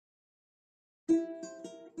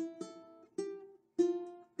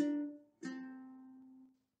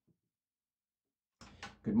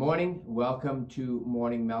Good morning. Welcome to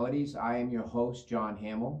Morning Melodies. I am your host, John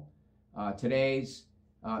Hamill. Today's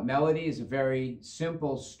melody is a very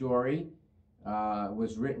simple story. It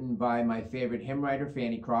was written by my favorite hymn writer,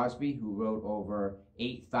 Fanny Crosby, who wrote over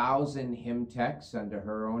 8,000 hymn texts under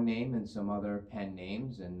her own name and some other pen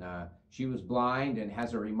names. And she was blind and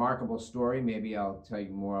has a remarkable story. Maybe I'll tell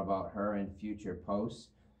you more about her in future posts.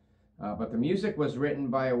 But the music was written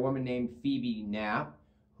by a woman named Phoebe Knapp,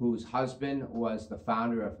 whose husband was the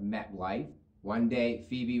founder of MetLife. One day,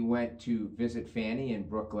 Phoebe went to visit Fanny in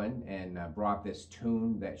Brooklyn and brought this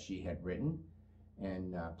tune that she had written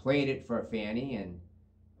and played it for Fanny and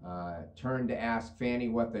turned to ask Fanny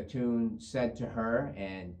what the tune said to her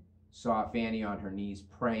and saw Fanny on her knees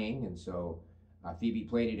praying. And so Phoebe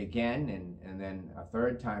played it again, and then a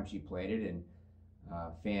third time she played it, and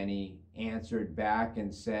Fanny answered back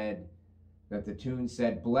and said that the tune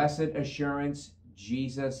said, "Blessed assurance,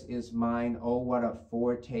 Jesus is mine. Oh, what a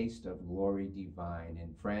foretaste of glory divine."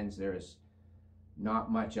 And friends, there's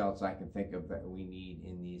not much else I can think of that we need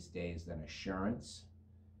in these days than assurance.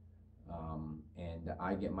 And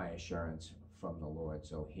I get my assurance from the Lord.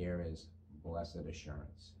 So here is Blessed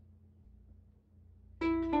Assurance.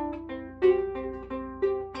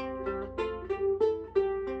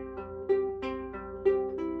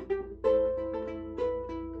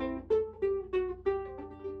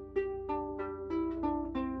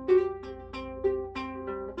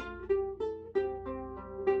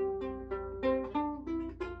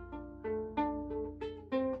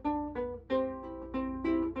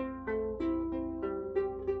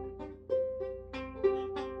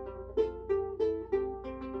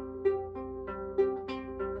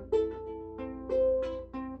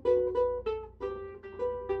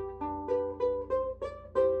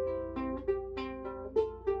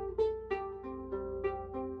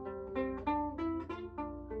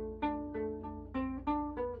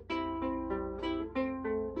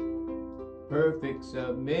 Perfect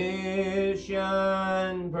submission,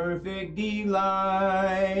 perfect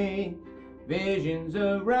delight, visions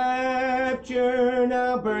of rapture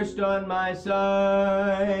now burst on my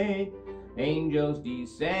sight. Angels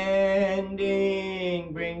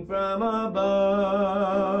descending bring from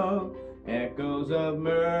above echoes of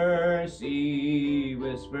mercy,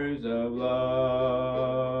 whispers of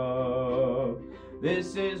love.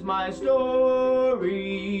 This is my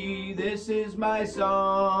story, this is my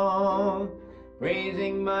song,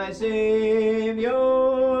 praising my Savior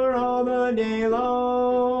all the day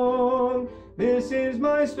long. This is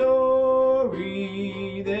my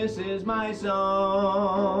story, this is my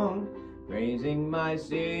song, praising my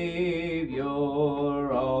Savior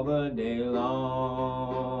all the day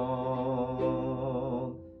long.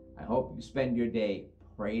 I hope you spend your day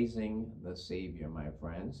praising the Savior, my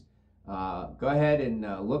friends. Go ahead and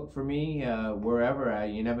look for me wherever.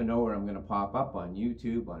 You never know where I'm going to pop up, on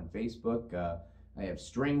YouTube, on Facebook. I have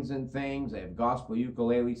Strings and Things. I have Gospel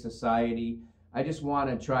Ukulele Society. I just want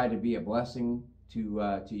to try to be a blessing to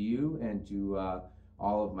you and to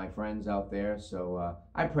all of my friends out there. So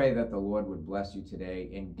I pray that the Lord would bless you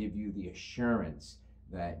today and give you the assurance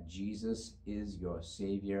that Jesus is your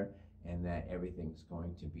Savior and that everything's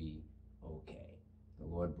going to be okay. The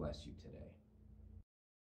Lord bless you today.